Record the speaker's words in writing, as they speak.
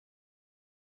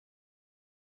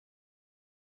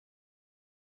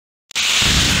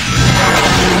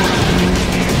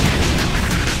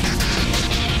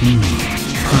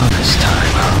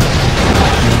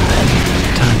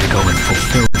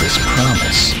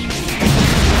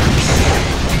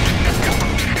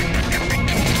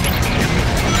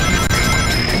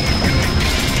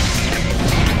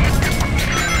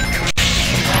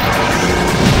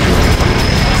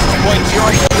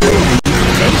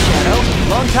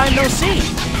time no see.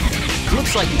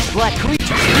 Looks like these black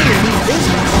creatures really mean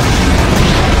business.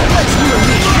 Let's you and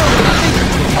me show them a thing or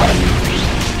two.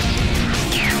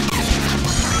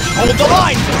 Hold the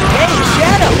line! Hey,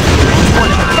 Shadow! It's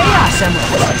one of the Chaos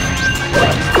Emeralds!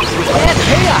 With that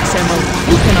Chaos Emerald,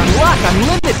 you can unlock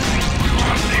unlimited!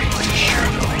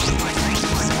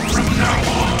 From now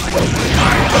on, my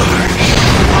eyes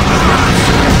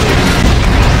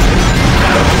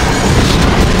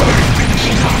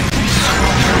finishing off these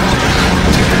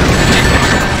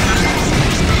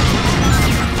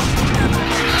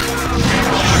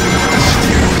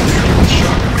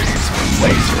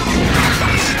laser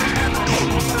weapons.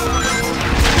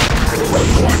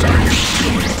 What are you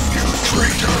doing, you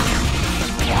traitor?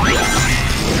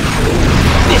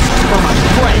 This is for my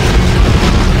friend!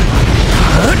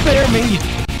 Bear me!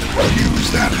 Use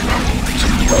that rubble to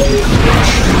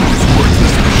crush those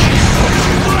worthless machines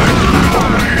and my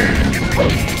hand.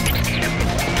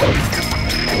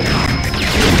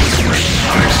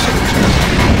 My soldiers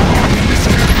belong in this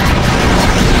area.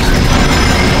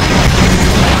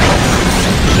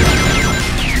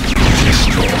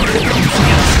 Destroy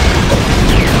those.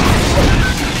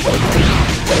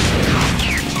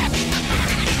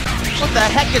 What the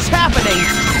heck is happening?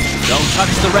 Don't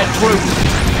touch the red fruit!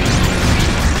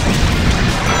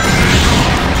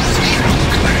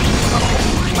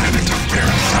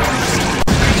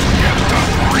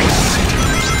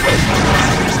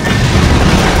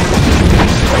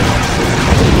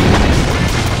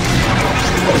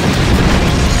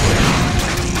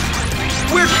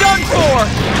 We're done for!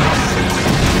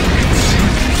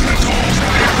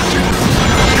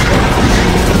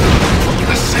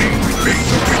 The same fate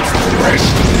awaits the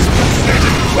rest of this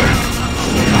pathetic planet.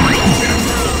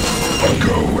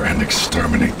 Go and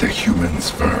exterminate the humans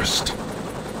first.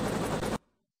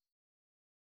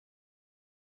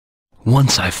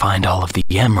 Once I find all of the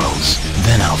emeralds,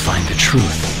 then I'll find the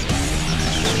truth.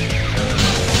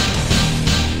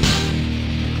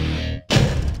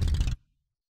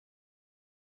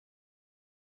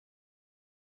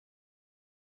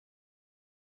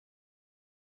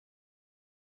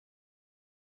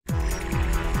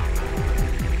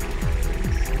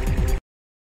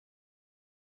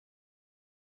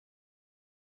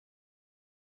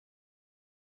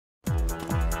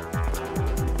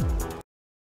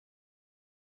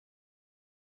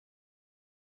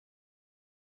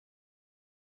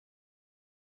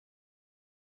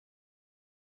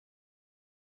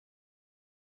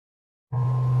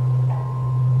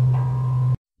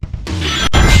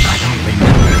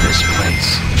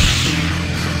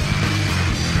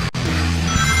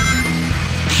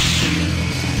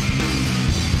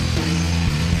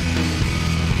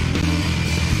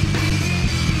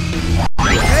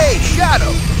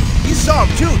 Saw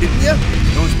them too, didn't you?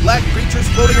 Those black creatures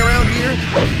floating around here?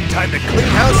 Time to clean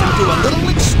house and do a little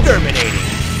exterminating.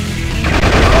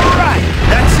 Alright,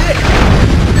 that's it!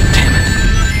 Damn it.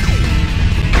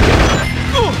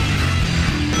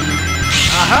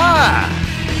 Aha!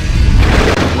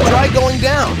 Try going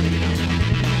down.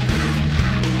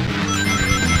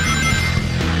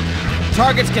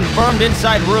 Target's confirmed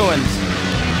inside ruins.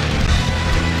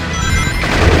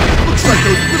 Looks like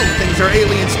those little things are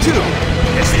aliens too.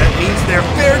 Guess that means they're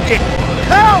fair game.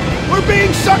 Help! We're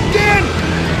being sucked in!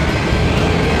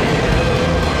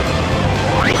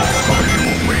 Are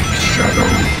you awake, Shadow?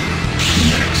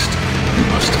 Next, you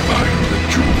must find the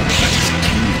jewel that is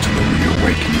key to the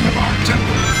reawakening of our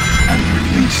temple and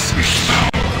release its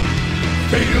power.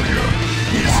 Failure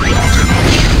is not an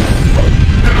option.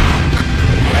 Now,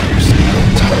 while you still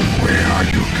time, where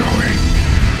are you going?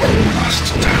 You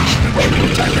must touch the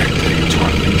jewel directly to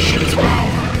unleash its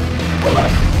power.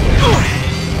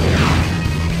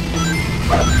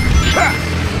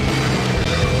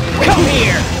 Come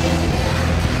here!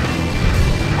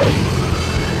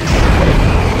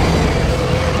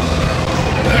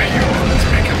 The humans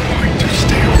make a point to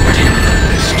stay away from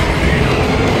this tornado.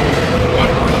 What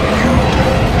will you do,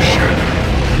 Shadow?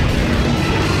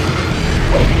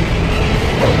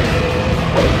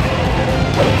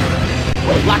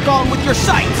 Lock on with your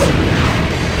sights!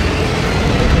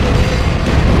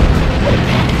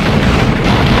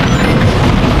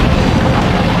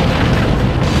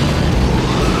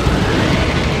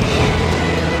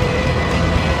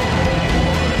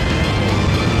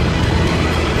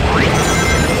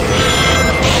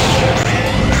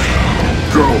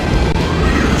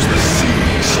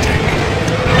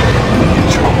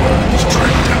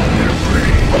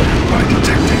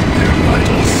 Detecting their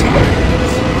vital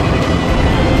signs.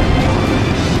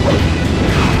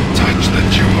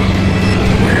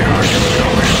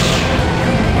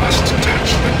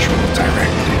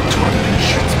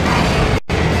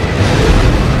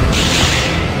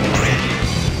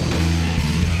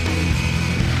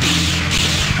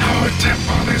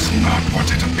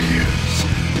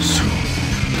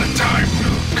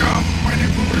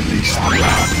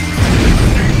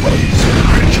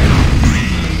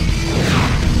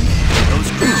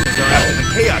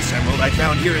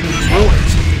 here in these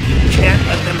ruins. You can't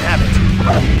let them have it.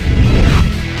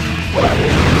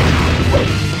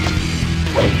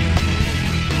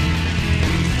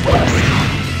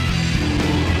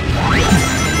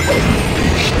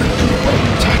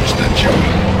 Touch the jewel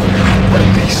and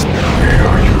release them. Where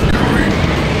are you going?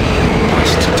 You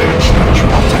must touch the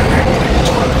jewel directly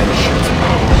to unleash its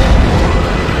power.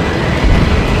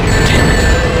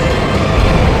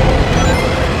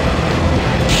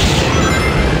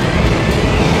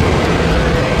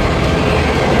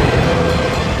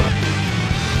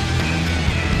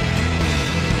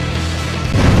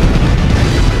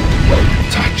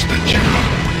 Touch the jewel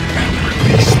and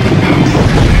release the power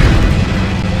within.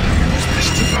 Use this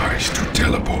device to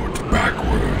teleport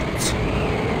backwards.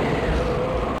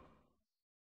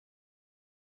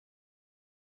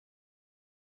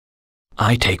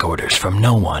 I take orders from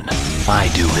no one. I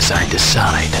do as I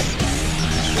decide.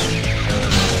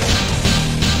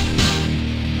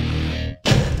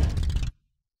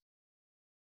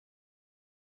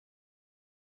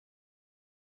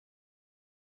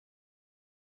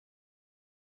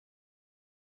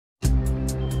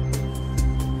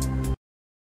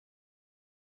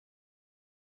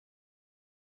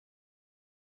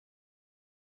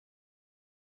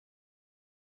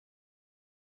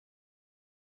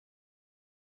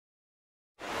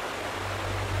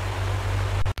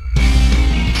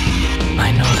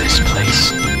 I know this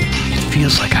place. It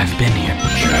feels like I've been here.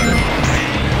 Shadow,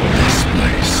 this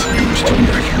place used to be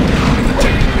a human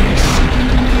military base.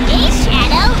 Hey,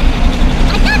 Shadow.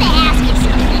 I gotta ask you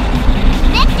something.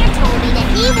 Vector told me that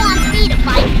he wants me to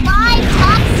find 5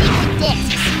 top secret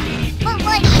discs. But,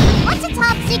 like, what's a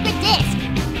top secret disc?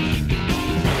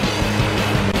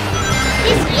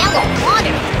 This yellow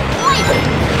water is poison.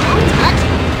 Don't touch it.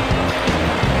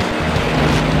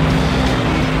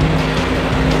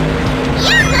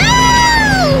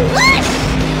 Yahoo! Whoosh!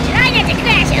 Try not to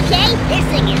crash, okay? This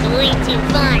thing is way too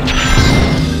fun.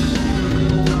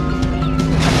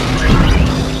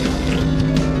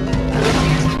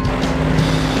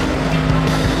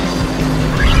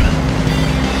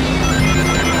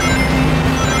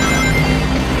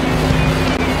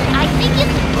 I think you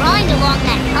can grind along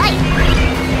that pipe.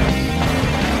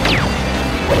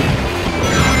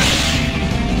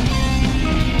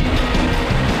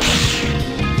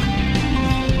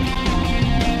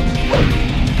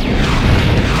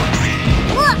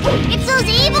 Look! It's those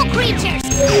evil creatures!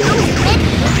 Those red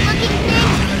looking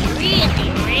things are really,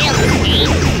 really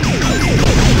tasty.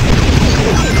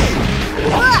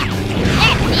 Look!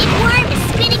 That big worm is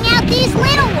spitting out these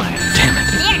little worms! Damn it.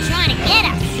 They're trying to get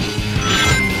us!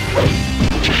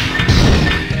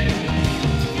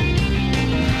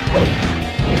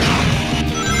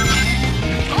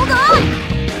 Hold on!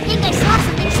 I think I saw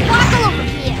something sparkle over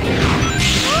here.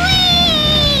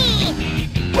 Whee!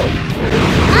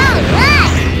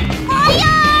 Alright!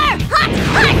 Fire! Hot,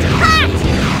 hot, hot!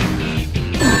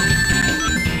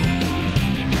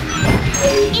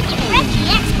 If you press the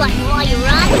X button while you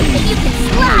run, then you can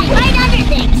slide right under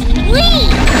things. Whee!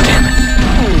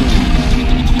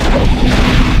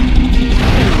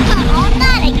 Oh,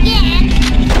 not again!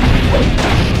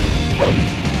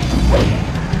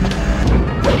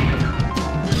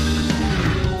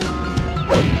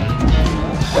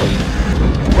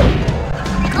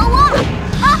 Go on!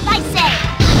 Up, I say!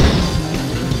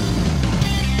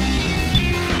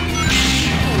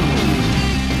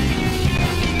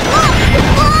 Look!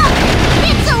 Look!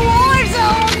 It's a war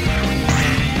zone!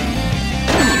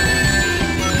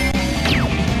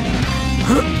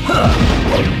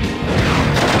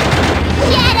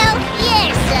 Shadow,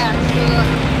 you're so cool!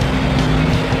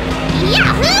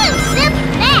 Yahoo! Super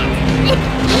fast!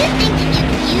 Do you think that you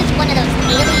can use one of those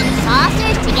alien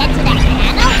saucers to get to that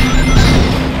panel?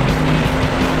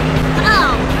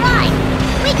 Oh, right!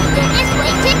 We can go this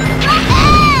way to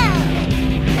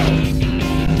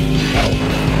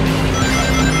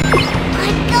I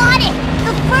got it!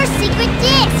 The first secret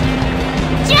disc!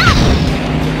 Jump!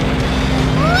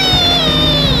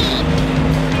 Whee!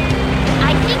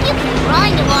 I think you can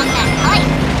grind along that pipe.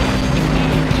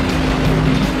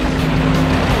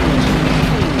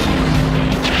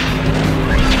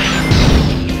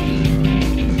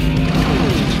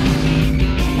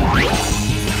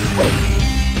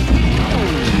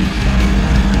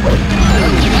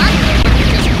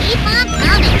 Just keep on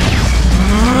coming.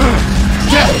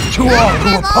 Death to all who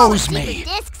Have all the oppose secret me!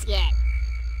 discs yet.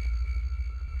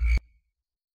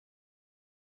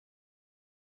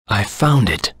 I found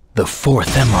it. The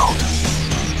 4th emerald.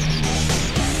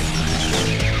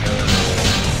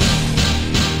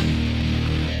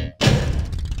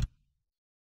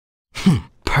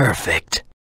 Perfect.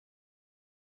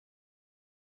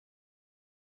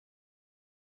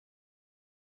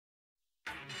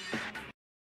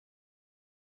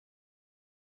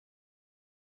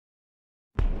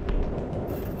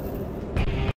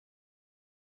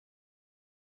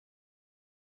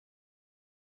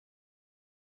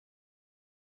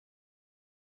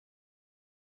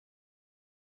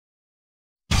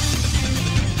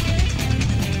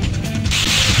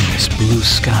 blue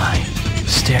sky,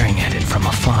 staring at it from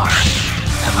afar.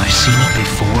 Have I seen it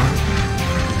before?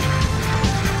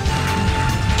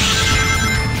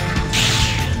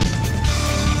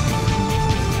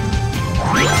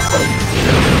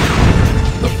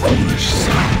 The foolish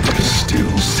scientist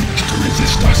still seeks to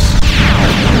resist us.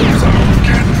 Use our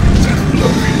cannons and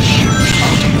blow his ships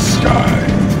out of the sky.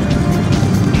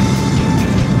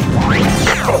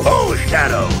 Oh,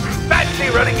 Shadow! Fancy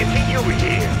running into you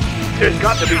here! There's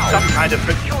got to be some kind of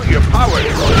peculiar power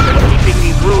source that's keeping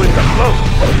these ruins afloat.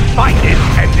 Find it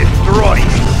and destroy it.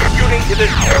 You need to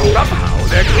somehow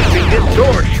they're keeping this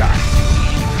door shut.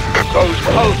 Those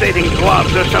pulsating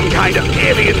globs are some kind of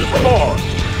alien force.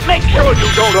 Make sure you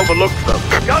don't overlook them.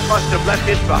 God must have left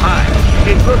it behind.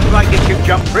 It looks like it can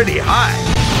jump pretty high.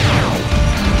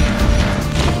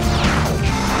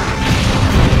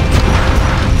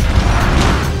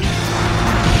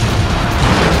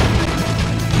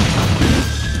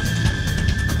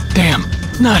 Damn,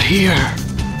 not here.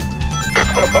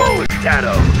 Oh,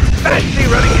 Shadow! Fancy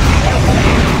running into you.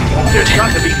 There's got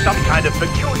to be some kind of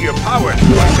peculiar power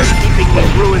source that's keeping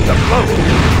these ruins afloat.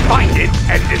 Find it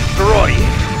and destroy it.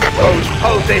 Those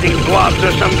pulsating globs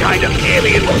are some kind of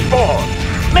alien force.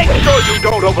 Make sure you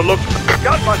don't overlook them.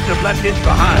 God must have left it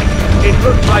behind. It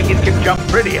looks like it can jump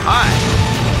pretty high.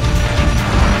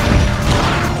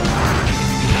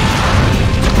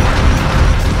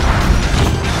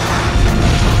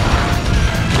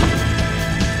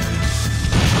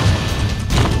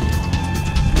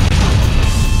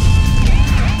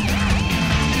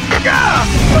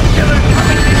 The killer's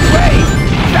coming this way!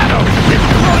 Shadow,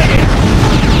 destroy it!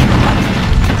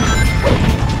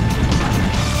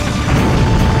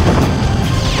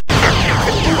 You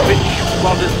can move it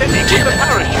while descending with the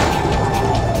parachute.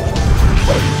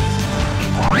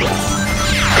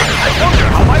 I wonder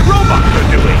how my robots are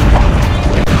doing.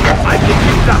 I can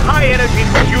use the high-energy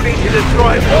computing to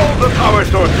destroy all the power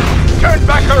sources. Turn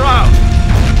back around!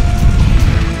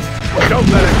 Don't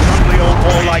let a crumbly old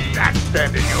wall like that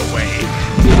stand in your way.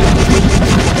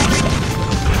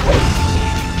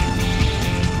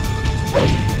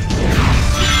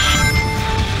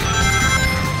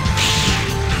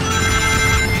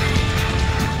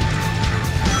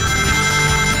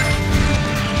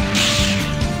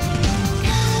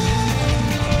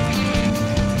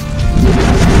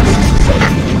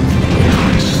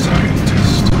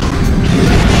 Scientist,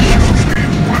 show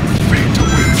him what fate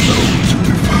awaits those who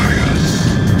defy us.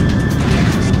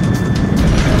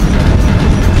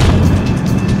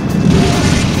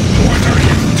 What are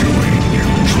you doing, you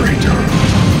traitor?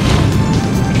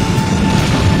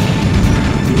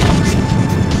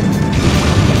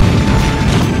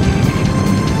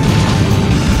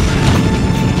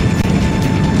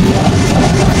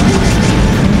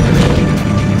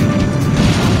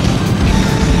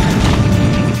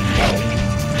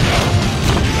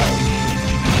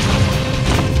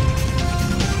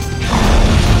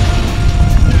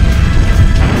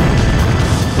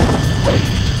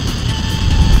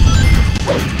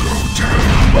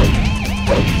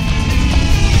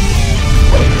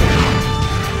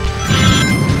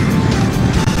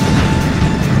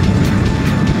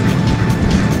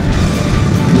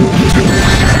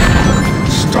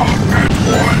 Stop at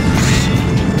once.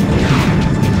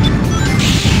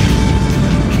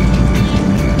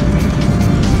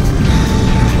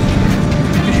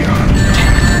 Beyond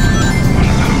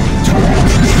allowed to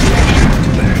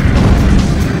there.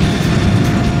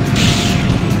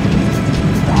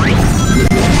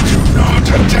 Do not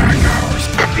attack ours.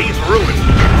 These ruins,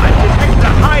 I detect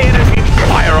the high-energy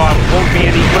firearms won't be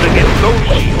any good against those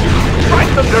shields.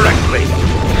 Strike them directly.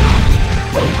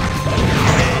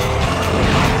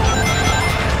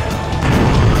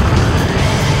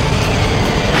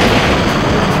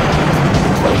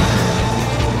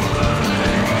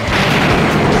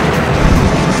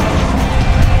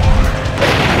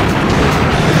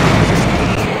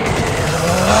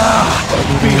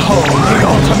 Behold the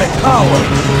ultimate power!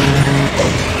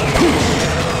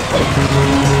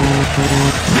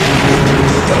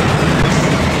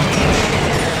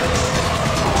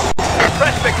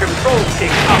 Press the control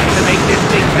stick up to make this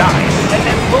thing die, and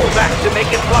then pull back to make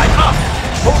it fly up.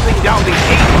 Holding down the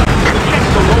A button, check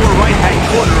the lower right-hand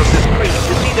corner of the screen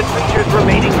to see the creature's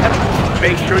remaining element.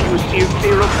 Make sure you steer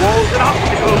clear of walls and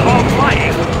obstacles while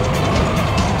flying.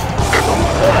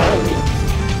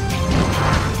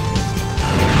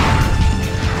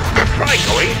 Try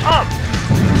going up.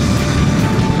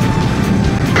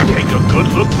 Take a good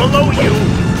look below you.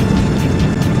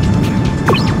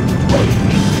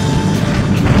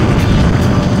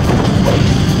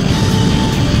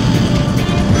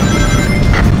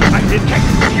 I detect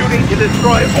computing to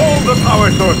destroy all the power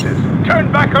sources.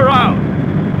 Turn back around.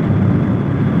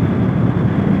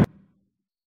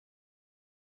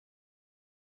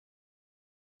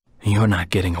 You're not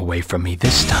getting away from me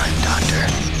this time, Doctor.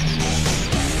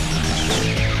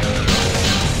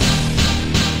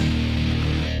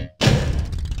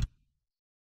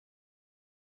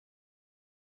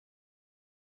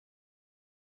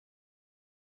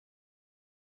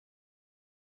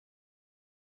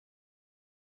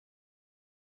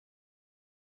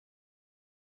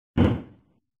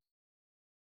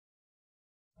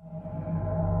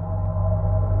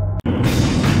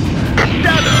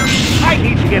 I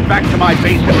need to get back to my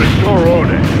base and restore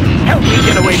order. Help me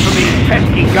get away from these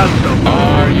pesky gunsels.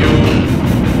 Are you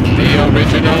the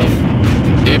original?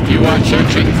 If you are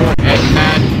searching for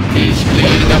Eggman, he's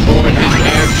fleeing aboard his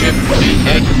airship, the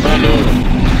Egg Balloon.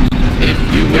 If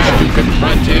you wish to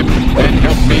confront him, then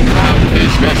help me ground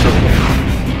his vessel.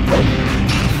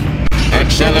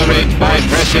 Accelerate by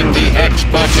pressing the X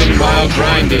button while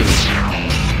grinding.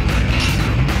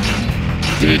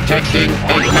 Detecting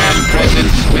Eggman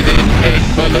presence within Egg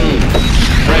Balloon.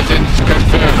 Presence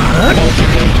confirmed.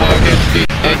 Multiple targets. The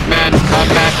Eggman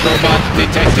combat robot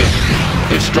detected.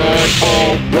 Destroy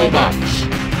all robots.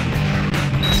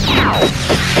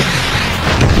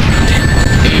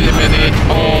 Eliminate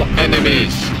all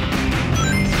enemies.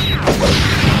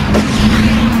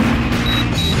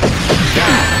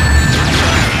 Down.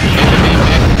 Enemy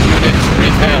mech units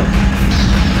repelled.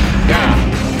 Down.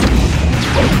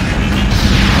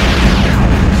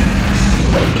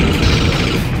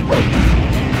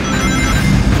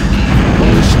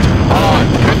 Boost on.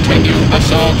 Continue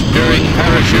assault during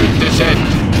parachute descent.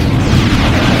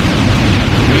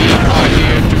 We are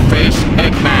here to face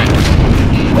Eggman.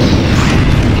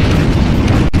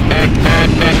 Eggman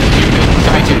mech unit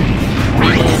sighted.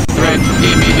 Remove threat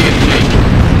immediately.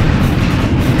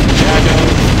 Shadow,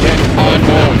 get on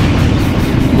board.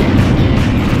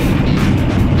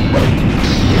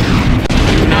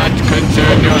 Do not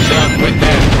concern yourself with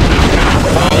them.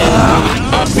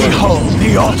 Behold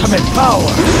the ultimate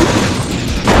power!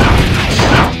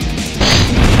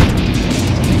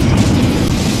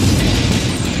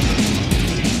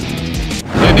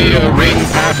 Linear ring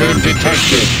pattern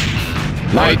detected.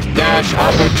 Light dash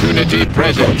opportunity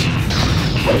present.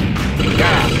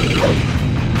 Down.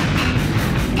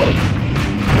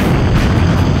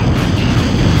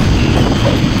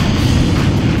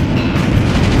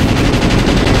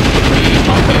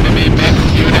 Enemy mech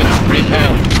units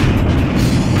repelled.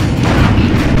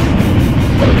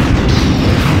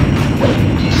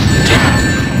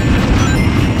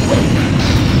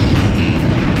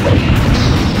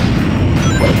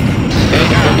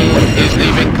 Egg Balloon is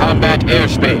leaving combat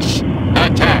airspace.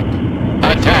 Attack!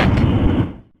 Attack!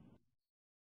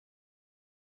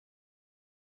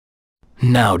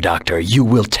 Now, Doctor, you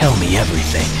will tell me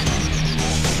everything.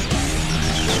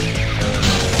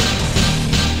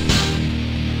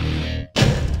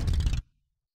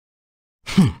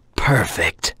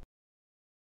 Perfect.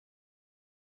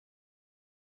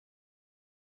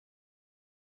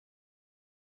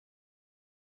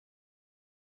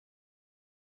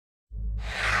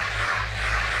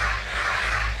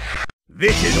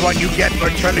 This is what you get for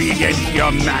turning against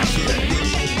your master.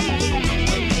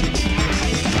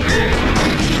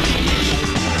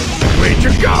 Where'd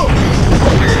you go?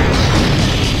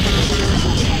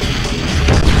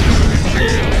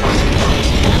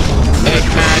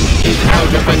 Eggman is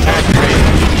out of attack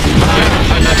range. Find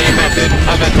another method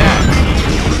of attack.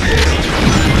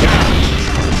 Down.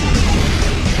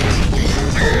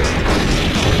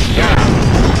 Down.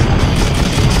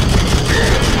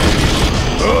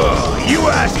 Oh, you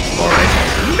asked for it.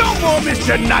 No more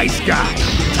Mr. Nice Guy.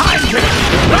 Time to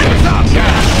lights up.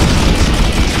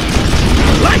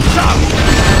 Lights up.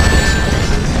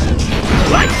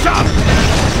 Lights up.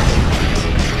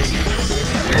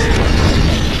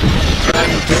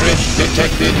 Gun turret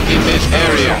detected in this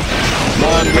area.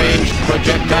 Long-range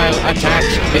projectile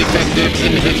attacks effective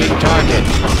in hitting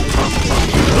targets.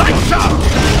 Lights up.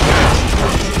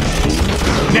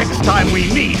 Next time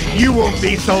we meet, you won't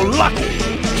be so lucky.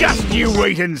 Just you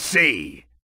wait and see.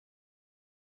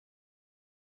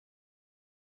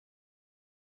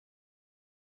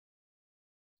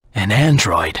 An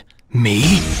android?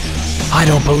 Me? I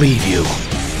don't believe you.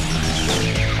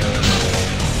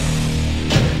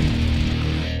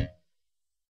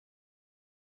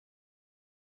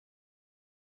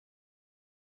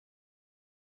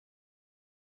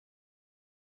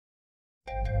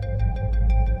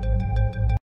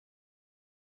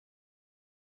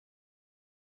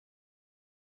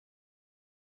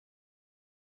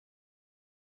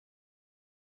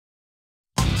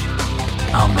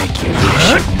 I'll make you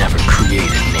wish you'd never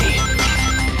created me.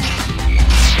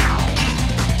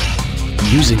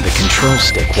 Using the control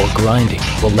stick while grinding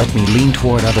will let me lean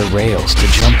toward other rails to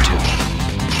jump to.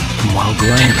 And while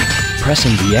grinding,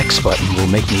 pressing the X button will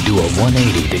make me do a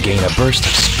 180 to gain a burst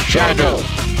of Shadow,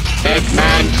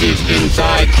 Eggman is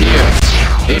inside here.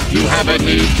 If you have a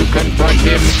need to confront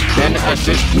him, then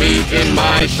assist me in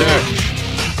my search.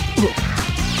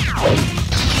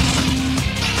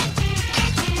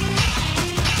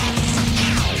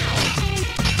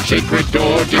 Secret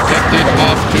door detected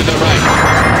off to the right.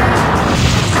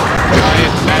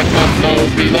 Giant magma flow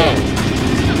below.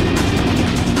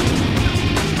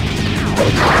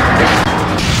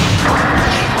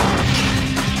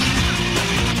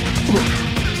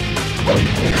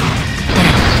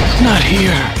 Not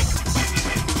here.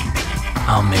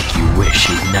 I'll make you wish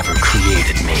you'd never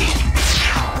created me.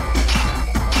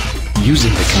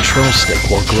 Using the control stick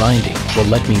while grinding will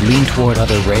let me lean toward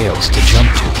other rails to jump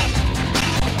to.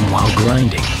 And while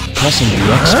grinding, pressing the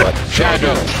X button...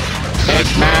 Shadow,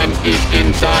 Eggman is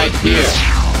inside here.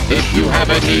 If you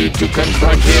have a need to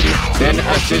confront him, then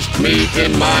assist me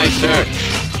in my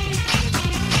search.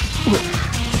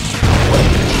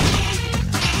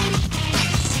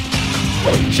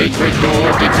 Secret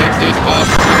door detected off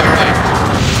to the right.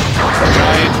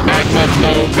 Giant magma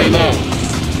flow below.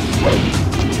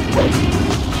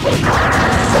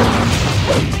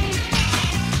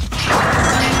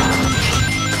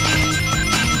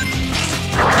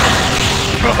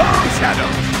 Oh, Shadow!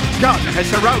 Gun has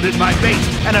surrounded my base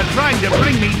and are trying to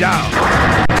bring me down.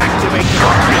 Activate the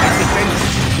volcanic defense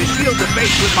to shield the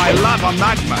base with my lava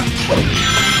magma.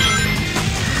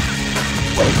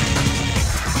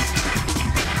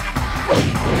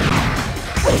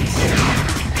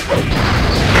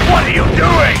 What are you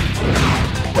doing?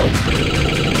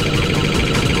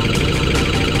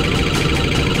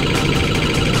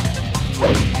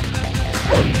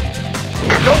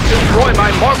 Don't destroy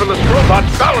my marvelous robot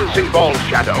balancing ball,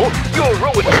 Shadow. You'll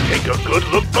ruin it. Take a good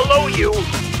look below you.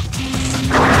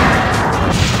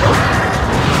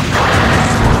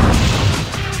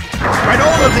 When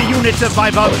all of the units of my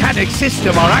volcanic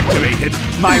system are activated,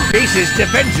 my base's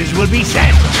defenses will be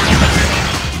set.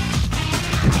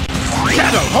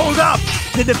 Shadow, hold up!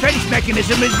 The defense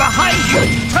mechanism is behind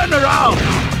you! Turn around!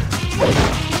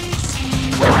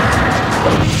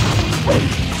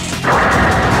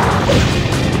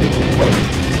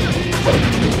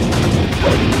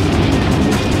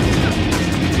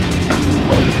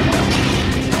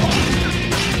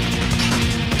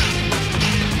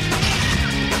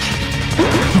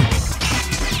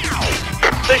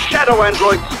 The Shadow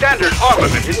Android's standard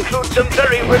armament includes some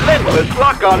very relentless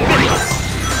lock-on missiles.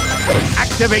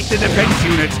 Activate the defense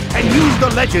units and use the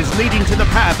ledges leading to the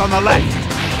path on the left.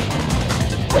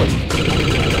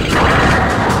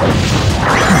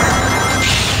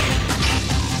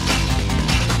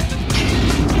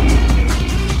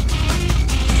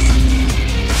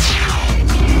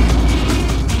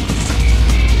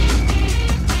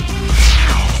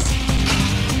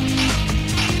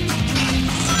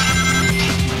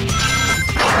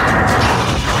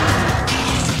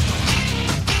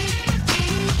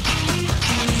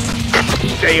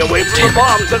 Stay away from the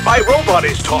bombs that my robot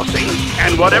is tossing.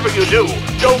 And whatever you do,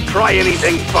 don't try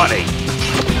anything funny.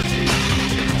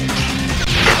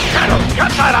 Shadow,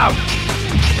 cut that out!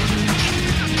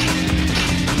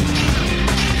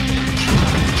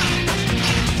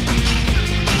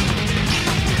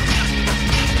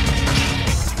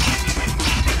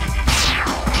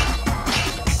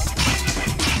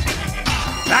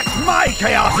 That's my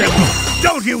Chaos Emerald!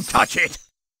 Don't you touch it!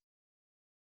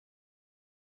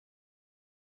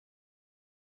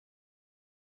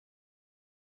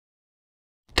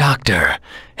 Doctor,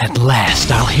 at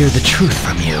last I'll hear the truth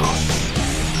from you.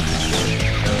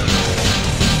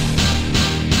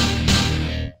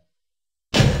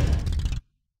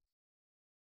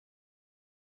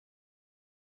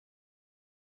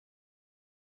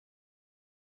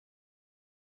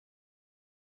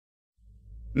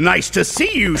 Nice to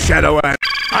see you, Shadow Ant.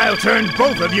 I'll turn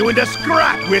both of you into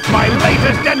scrap with my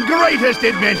latest and greatest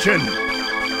invention!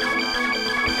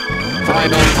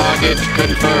 Final target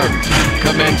confirmed.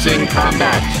 Commencing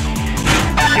combat.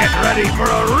 Get ready for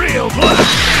a real blast!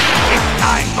 It's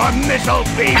time for Missile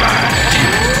Fever!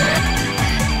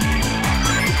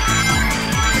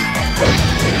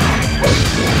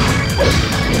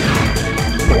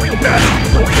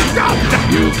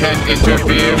 You can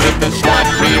interfere with the slot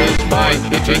wheels by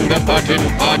hitting the button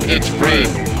on its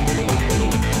frame.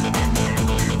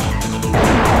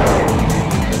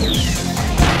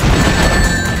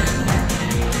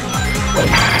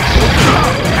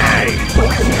 Hey!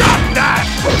 Stop that!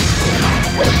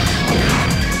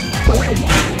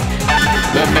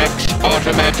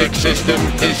 basic system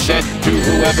is set to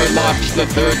whoever locks the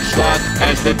third slot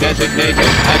as the designated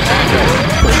attacker.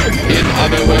 In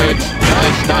other words,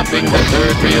 by stopping the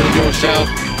third reel yourself,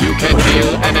 you can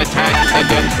deal an attack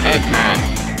against Eggman.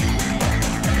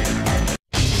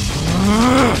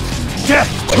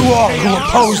 Death to all who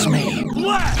oppose me!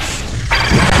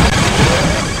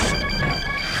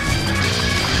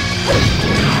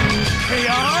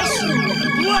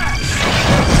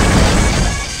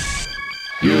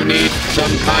 You need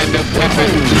some kind of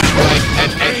weapon to strike at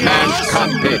Eggman's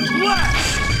cockpit.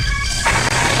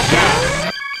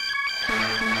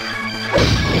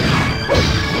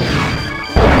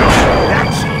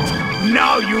 That's it!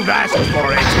 Now you've asked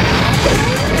for it!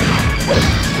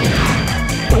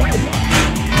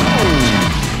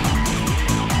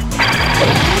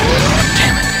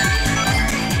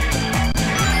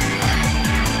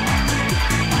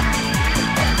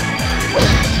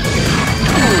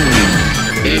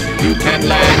 If you can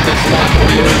land the slot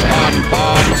wheels on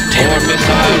bombs or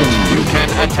missiles, you can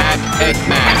attack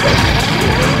Eggman.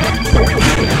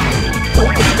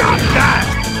 Stop that!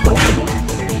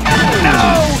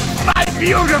 No! My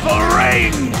beautiful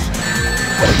rings!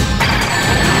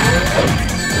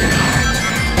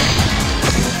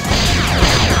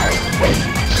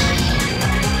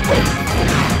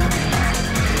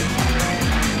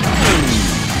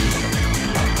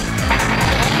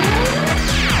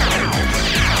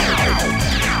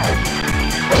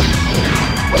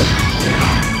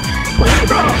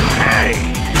 Hey!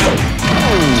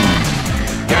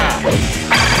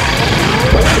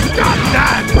 Stop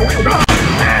that!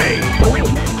 Hey!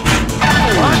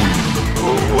 What?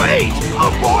 Wait!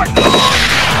 Abort!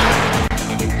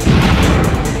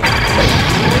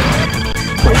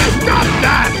 Stop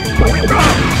that!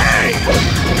 Hey!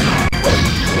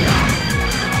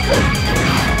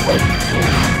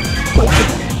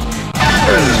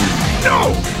 No!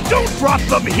 Don't drop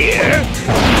them here!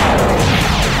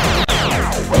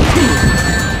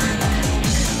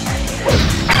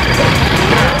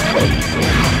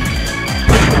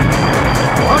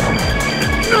 What?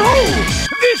 No!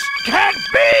 This can't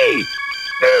be!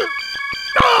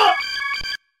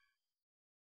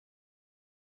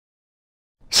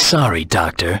 Sorry,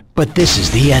 Doctor, but this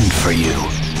is the end for you.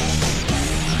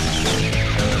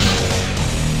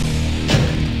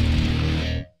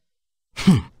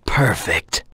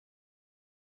 Perfect.